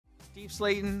Steve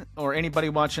Slaton, or anybody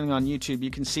watching on YouTube,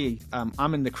 you can see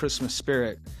I'm in the Christmas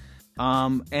spirit.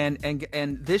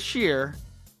 And this year,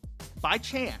 by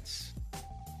chance,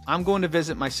 I'm going to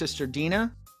visit my sister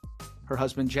Dina, her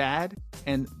husband Jad,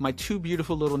 and my two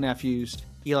beautiful little nephews,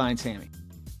 Eli and Sammy,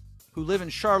 who live in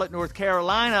Charlotte, North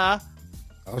Carolina.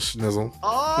 Oh, schnizzle.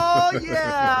 Oh,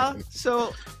 yeah.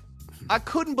 So I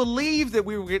couldn't believe that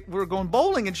we were going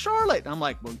bowling in Charlotte. I'm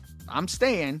like, well, I'm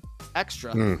staying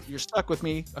extra. You're stuck with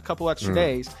me a couple extra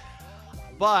days.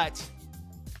 But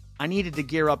I needed to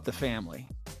gear up the family.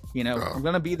 You know, I'm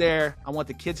going to be there. I want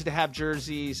the kids to have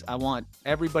jerseys. I want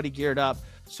everybody geared up.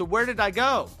 So where did I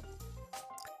go?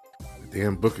 The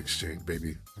damn book exchange,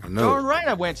 baby. I know. Darn right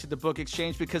I went to the book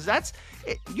exchange, because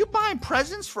you buying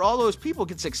presents for all those people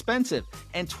gets expensive.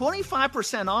 And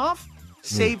 25% off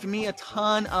saved me a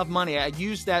ton of money. I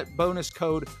used that bonus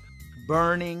code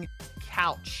Burning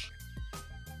Couch.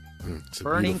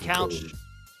 Burning Couch. Code.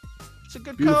 It's a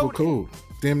good Beautiful code.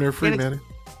 Damn near free, man.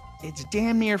 It's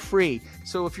damn near free.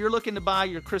 So if you're looking to buy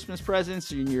your Christmas presents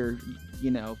and you're,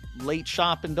 late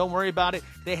shopping, don't worry about it.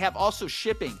 They have also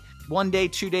shipping. 1 day,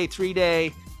 2 day, 3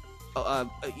 day,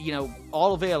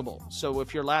 all available. So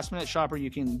if you're a last minute shopper, you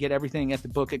can get everything at the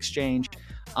book exchange.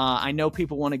 I know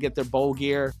people want to get their bowl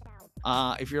gear.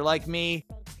 If you're like me,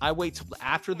 I wait till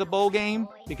after the bowl game,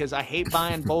 because I hate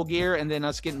buying bowl gear and then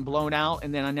us getting blown out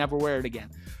and then I never wear it again.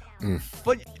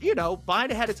 But, buy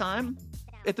it ahead of time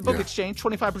at the book exchange,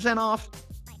 25% off.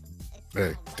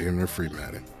 Hey, damn near free,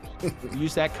 Maddie.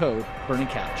 Use that code, Burning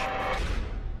Couch.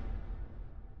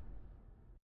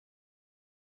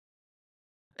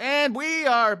 And we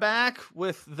are back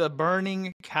with the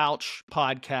Burning Couch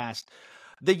podcast.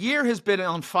 The year has been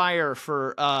on fire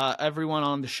for everyone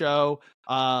on the show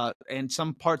and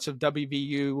some parts of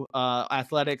WVU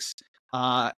athletics.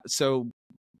 So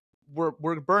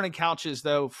we're burning couches,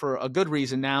 though, for a good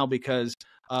reason now, because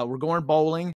we're going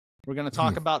bowling. We're going to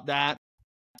talk about that.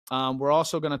 We're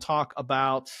also going to talk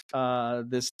about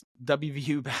this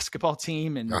WVU basketball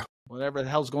team and whatever the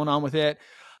hell's going on with it.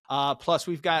 Plus,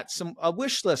 we've got a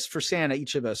wish list for Santa,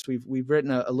 each of us. We've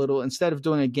written a little, instead of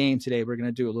doing a game today, we're going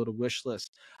to do a little wish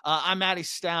list. I'm Maddie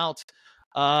Stout,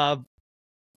 podcast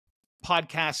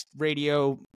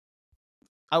radio.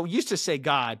 I used to say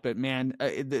God, but man,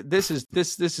 this has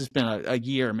been a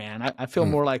year, man. I feel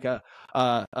more like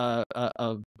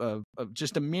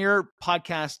just a mere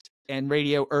podcast and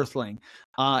radio earthling.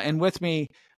 And with me,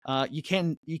 you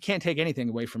can't take anything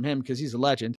away from him, because he's a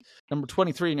legend. Number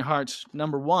 23 in your hearts,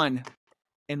 number 1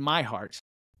 in my heart,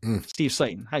 Steve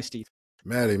Slaton. Hi, Steve.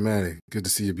 Maddie, good to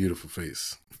see your beautiful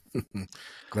face.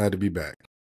 Glad to be back.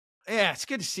 Yeah, it's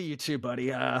good to see you too,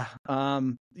 buddy. One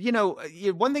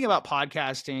thing about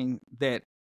podcasting that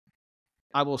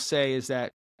I will say is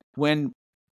that when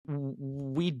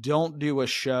we don't do a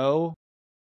show,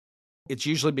 it's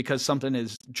usually because something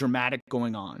is dramatic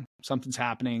going on. Something's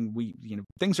happening.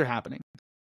 Things are happening.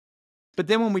 But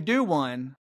then when we do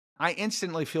one, I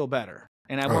instantly feel better.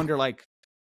 And I wonder, I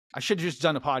should have just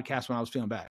done a podcast when I was feeling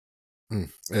bad.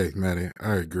 Hey, Maddie,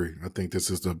 I agree. I think this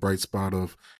is the bright spot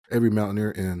of every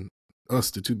Mountaineer and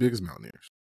us, the two biggest Mountaineers.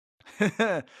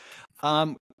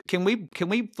 Can we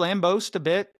flamboast a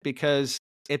bit? Because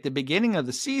at the beginning of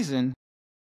the season,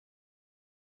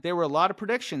 there were a lot of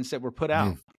predictions that were put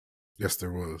out. Yes,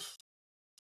 there was.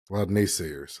 A lot of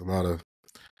naysayers, a lot of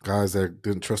guys that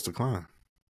didn't trust the climb.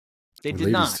 They did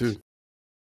not. Too.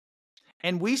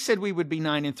 And we said we would be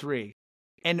 9-3.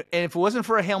 And if it wasn't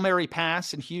for a Hail Mary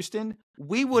pass in Houston,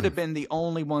 we would have been the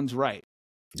only ones right.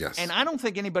 Yes. And I don't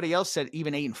think anybody else said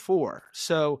even 8-4.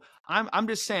 So I'm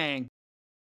just saying,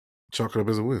 chalk it up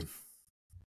as a win.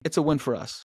 It's a win for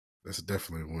us. That's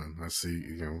definitely a win. I see,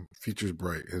 future's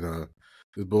bright, and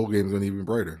this bowl game is going to be even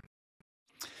brighter.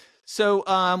 So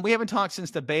we haven't talked since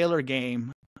the Baylor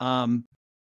game. Sometimes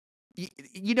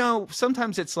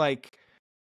it's like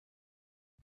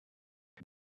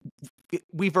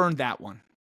we've earned that one.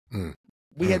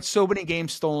 We had so many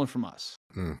games stolen from us.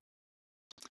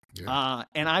 Yeah.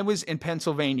 And I was in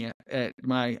Pennsylvania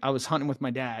I was hunting with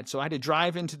my dad. So I had to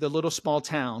drive into the little small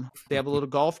town. They have a little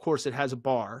golf course that has a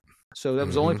bar. So that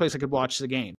was the only place I could watch the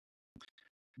game.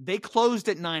 They closed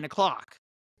at 9:00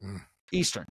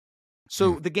 Eastern.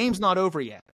 So the game's not over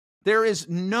yet. There is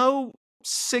no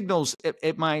signals at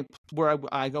where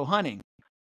I go hunting.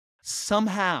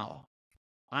 Somehow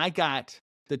I got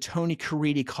the Tony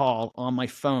Caridi call on my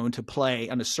phone to play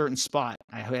on a certain spot.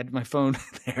 I had my phone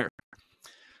there.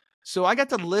 So I got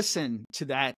to listen to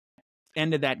that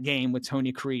end of that game with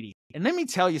Tony Caridi. And let me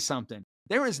tell you something.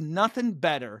 There is nothing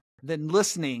better than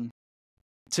listening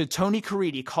to Tony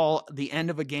Caridi call the end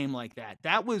of a game like that.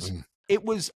 It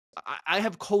was I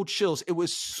have cold chills. It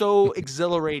was so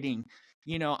exhilarating.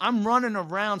 I'm running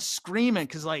around screaming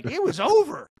because like it was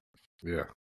over. Yeah.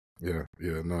 Yeah.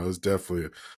 Yeah. No, it's definitely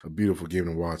a beautiful game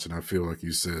to watch. And I feel like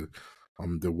you said,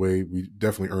 the way we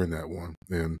definitely earned that one.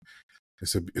 And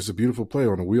it's a beautiful play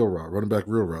on a wheel route, running back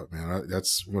wheel route, man.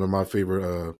 That's one of my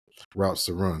favorite routes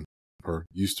to run, or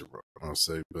used to run, I'll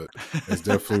say. But it's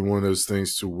definitely one of those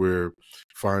things to where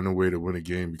find a way to win a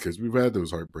game, because we've had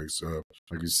those heartbreaks.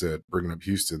 Like you said, bringing up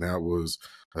Houston, that was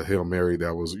a Hail Mary.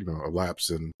 That was, a lapse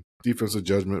in defensive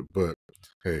judgment. But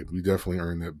hey, we definitely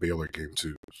earned that Baylor game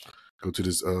to go to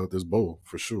this bowl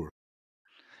for sure.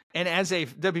 And as a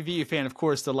WVU fan, of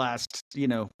course, the last,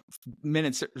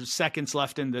 minutes, seconds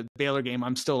left in the Baylor game,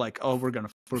 I'm still like, oh, we're gonna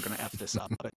F this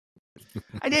up. But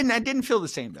I didn't feel the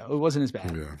same though. It wasn't as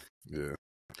bad. Yeah.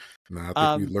 No,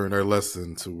 I think we learned our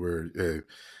lesson to where, hey,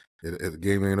 the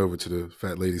game ain't over to the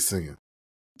fat lady singing.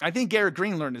 I think Garrett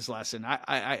Green learned his lesson.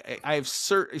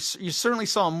 You certainly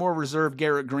saw a more reserved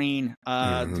Garrett Green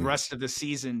the rest of the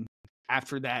season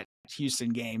after that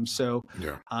Houston game. So,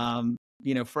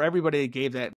 for everybody that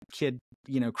gave that kid,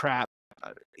 crap,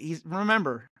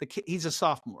 remember he's a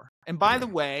sophomore. And by the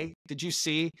way, did you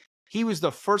see he was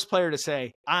the first player to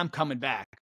say, "I'm coming back"?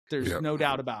 There's no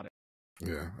doubt about it.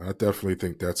 Yeah, I definitely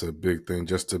think that's a big thing,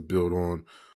 just to build on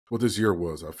what this year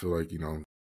was. I feel like,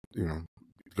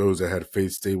 those that had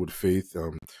faith stayed with faith.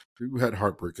 We had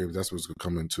heartbreak games. That's what's going to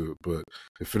come into it. But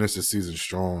to finish the season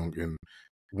strong and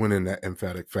win in that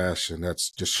emphatic fashion,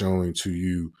 that's just showing to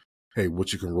you, hey,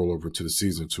 what you can roll over into the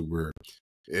season, to where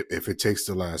if it takes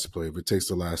the last play, if it takes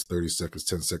the last 30 seconds,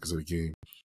 10 seconds of the game,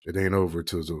 it ain't over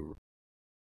till it's over.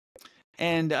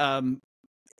 And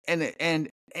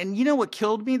you know what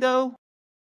killed me though?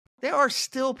 There are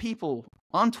still people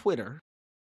on Twitter.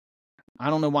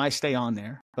 I don't know why I stay on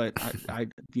there, but I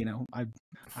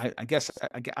guess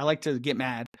I like to get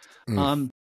mad.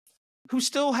 Who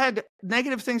still had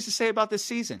negative things to say about this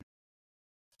season?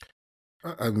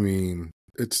 I mean,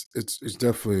 it's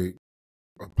definitely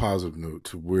a positive note,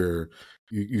 to where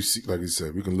you see, like you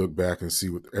said, we can look back and see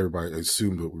what everybody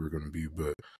assumed what we were going to be,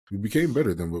 but we became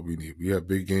better than what we need. We had a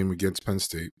big game against Penn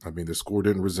State. I mean, the score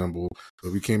didn't resemble,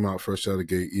 but we came out fresh out of the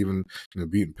gate, even,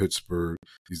 beating Pittsburgh.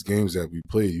 These games that we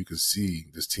played, you can see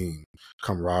this team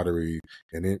camaraderie,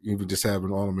 and then even just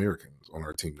having All-Americans on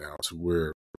our team now, to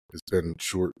where it's been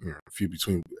short, few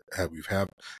between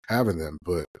having them,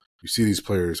 but you see these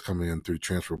players coming in through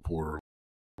transfer portal,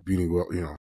 beating well,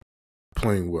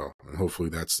 playing well, and hopefully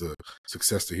that's the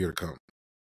success to here to come.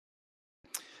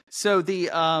 So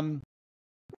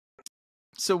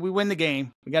so we win the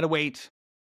game. We got to wait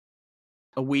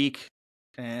a week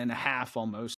and a half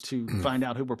almost to find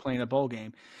out who we're playing a bowl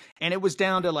game, and it was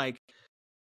down to like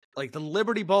the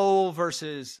Liberty Bowl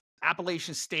versus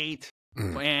Appalachian State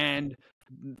and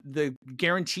the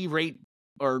guarantee rate,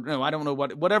 or no, I don't know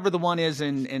whatever the one is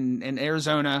in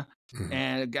Arizona,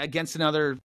 and against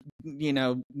another,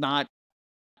 not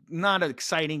an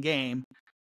exciting game.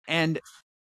 And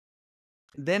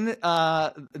then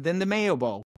the Mayo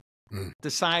Bowl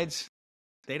decides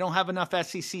they don't have enough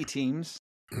SEC teams,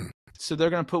 so they're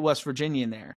going to put West Virginia in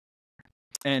there,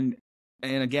 and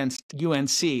against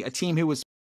UNC, a team who was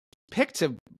picked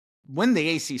to win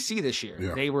the ACC this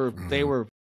year. They were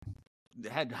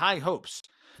had high hopes,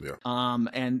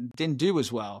 and didn't do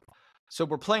as well. So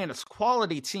we're playing a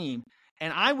quality team.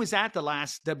 And I was at the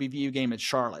last WVU game at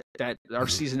Charlotte, that our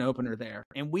season opener there,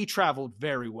 and we traveled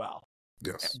very well.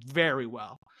 Yes. Very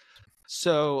well.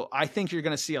 So I think you're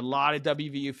going to see a lot of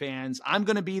WVU fans. I'm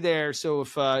going to be there. So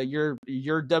if you're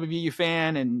a WVU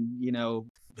fan and,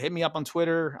 hit me up on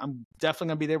Twitter, I'm definitely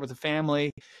going to be there with the family.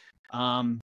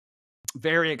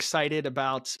 Very excited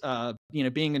about,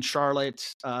 being in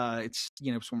Charlotte. It's,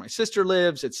 it's where my sister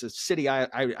lives. It's a city I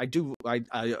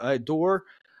adore.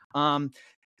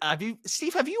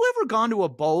 Steve, have you ever gone to a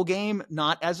bowl game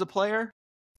not as a player?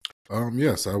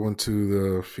 Yes, I went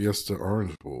to the Fiesta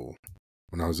Orange Bowl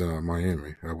when I was in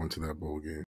Miami. I went to that bowl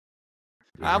game.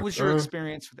 How was your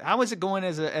experience? How was it going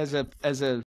as a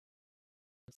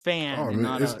fan and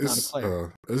not a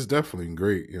player? It's definitely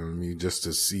great, just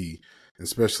to see,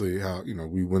 especially how,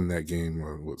 we win that game,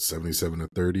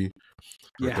 77-30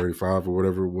 or 35 or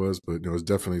whatever it was. But, it's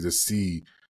definitely to see,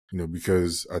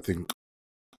 because I think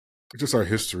just our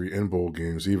history in bowl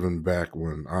games, even back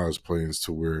when I was playing,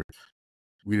 to where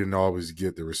we didn't always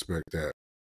get the respect that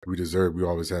we deserved. We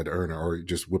always had to earn it, or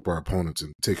just whip our opponents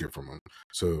and take it from them.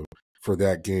 So for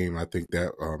that game, I think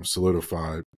that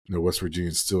solidified, West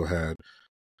Virginia still had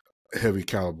a heavy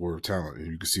caliber of talent. And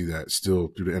you can see that still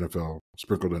through the NFL,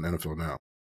 sprinkled in the NFL now.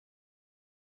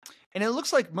 And it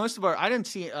looks like most of our, I didn't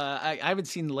see, I haven't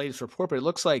seen the latest report, but it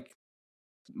looks like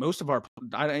most of our,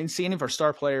 I didn't see any of our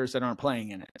star players that aren't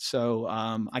playing in it. So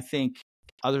I think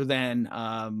other than,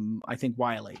 I think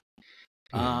Wiley.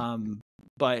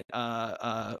 But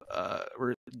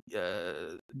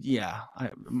yeah, I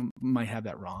might have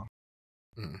that wrong.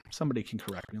 Somebody can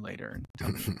correct me later and tell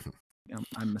me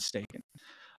I'm mistaken.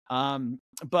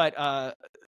 But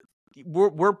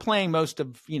we're playing most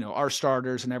of our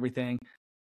starters and everything,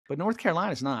 but North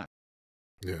Carolina's not.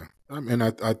 Yeah, I mean, I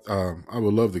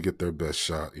would love to get their best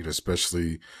shot,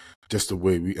 especially just the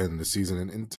way we end the season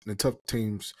and the tough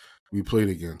teams we played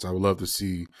against. I would love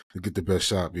to get the best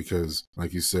shot because,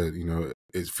 like you said,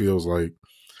 it feels like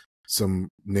some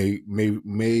may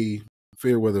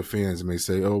fair weather fans may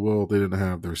say, oh, well, they didn't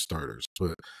have their starters,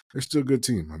 but they're still a good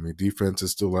team. I mean, defense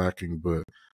is still lacking, but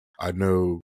I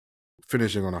know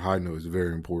finishing on a high note is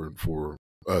very important for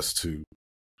us to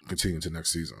continue to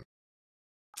next season.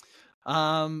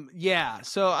 Yeah.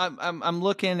 So I'm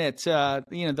looking at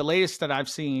the latest that I've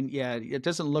seen. Yeah, it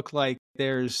doesn't look like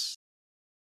there's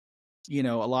a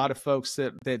lot of folks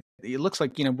that it looks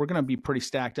like we're going to be pretty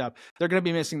stacked up. They're going to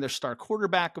be missing their star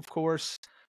quarterback, of course,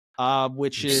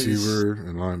 which receiver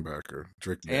and linebacker,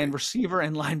 and receiver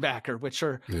and linebacker, which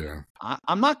are yeah.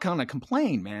 I'm not going to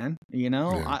complain, man.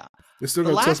 Yeah. They still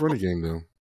got a tough running game though.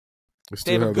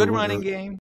 They have a good running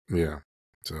game. Yeah.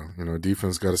 So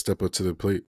defense got to step up to the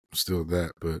plate. Still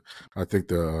that, but I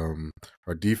think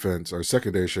our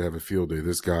secondary should have a field day.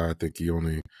 This guy, I think he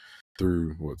only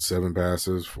threw 7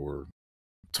 passes for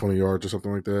 20 yards or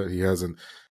something like that. He hasn't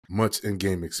much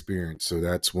in-game experience, so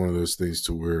that's one of those things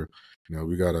to where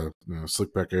we gotta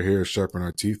slick back our hair, sharpen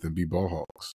our teeth, and be ball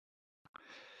hawks.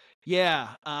 Yeah,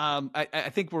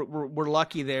 I think we're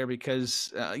lucky there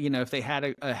because if they had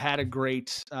a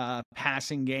great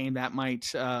passing game, that might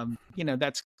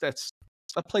that's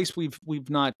a place we've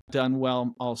not done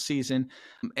well all season.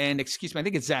 And excuse me, I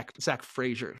think it's Zach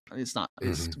Frazier. It's not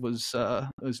was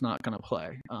not going to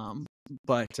play.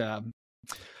 But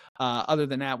other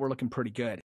than that, we're looking pretty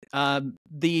good.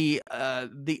 The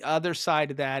other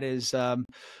side of that is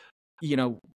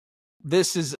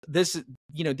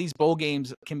these bowl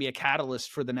games can be a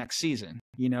catalyst for the next season.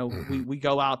 We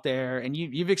go out there and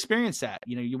you've experienced that.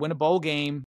 You win a bowl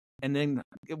game, and then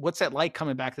what's that like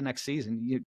coming back the next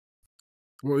season?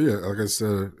 Well, yeah, like I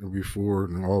said before,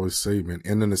 and I always say, man,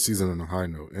 ending the season on a high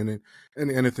note, and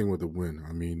anything with a win.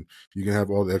 I mean, you can have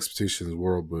all the expectations in the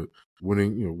world, but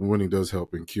winning does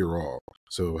help and cure all.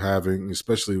 So having,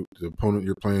 especially the opponent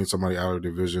you're playing, somebody out of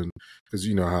division, because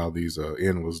you know how these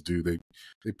analysts do, they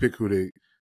pick who they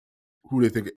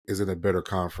think is in a better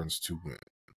conference to win.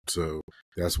 So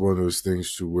that's one of those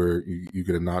things to where you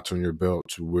get a notch on your belt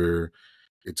to where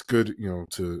it's good,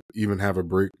 to even have a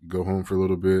break, go home for a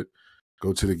little bit.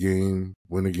 Go to the game,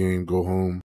 win a game, go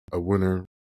home, a winner,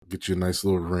 get you a nice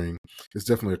little ring. It's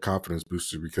definitely a confidence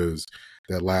booster because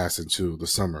that lasts until the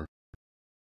summer.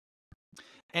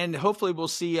 And hopefully we'll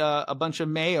see a bunch of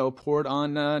mayo poured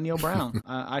on Neil Brown.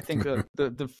 I think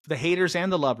the haters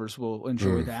and the lovers will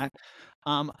enjoy that.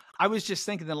 I was just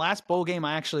thinking the last bowl game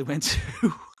I actually went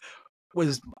to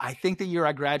was, I think, the year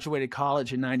I graduated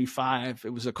college in '95.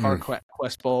 It was a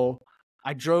CarQuest Bowl.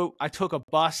 I took a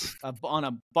bus on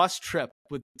a bus trip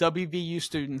with WVU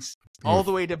students all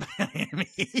the way to Miami.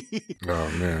 Oh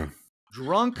man.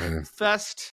 Drunk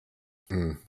fest.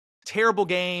 Terrible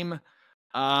game.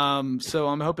 So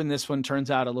I'm hoping this one turns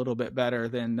out a little bit better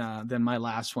than my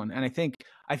last one. And I think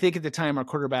at the time our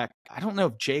quarterback, I don't know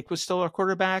if Jake was still our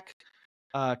quarterback,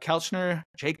 Kelchner,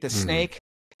 Jake the Snake.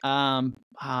 Forgive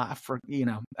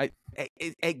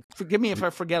me if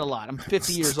I forget a lot. I'm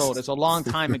 50 years old. It's a long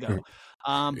time ago.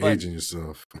 But aging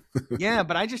yourself. Yeah,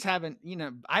 but I just haven't,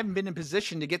 I haven't been in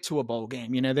position to get to a bowl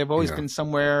game. They've always been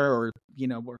somewhere, or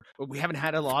we haven't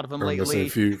had a lot of them lately.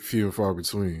 Few and far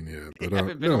between. Yeah, but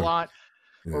haven't been a lot,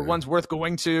 or one's worth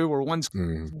going to, or one's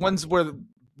where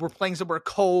we're playing somewhere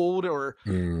cold, or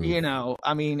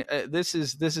this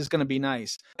is going to be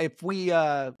nice. If we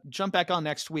jump back on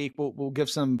next week, we'll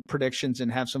give some predictions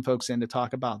and have some folks in to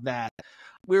talk about that.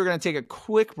 We're going to take a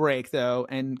quick break though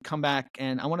and come back,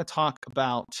 and I want to talk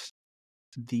about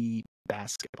the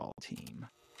basketball team.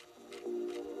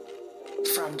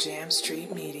 From Jam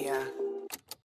Street Media.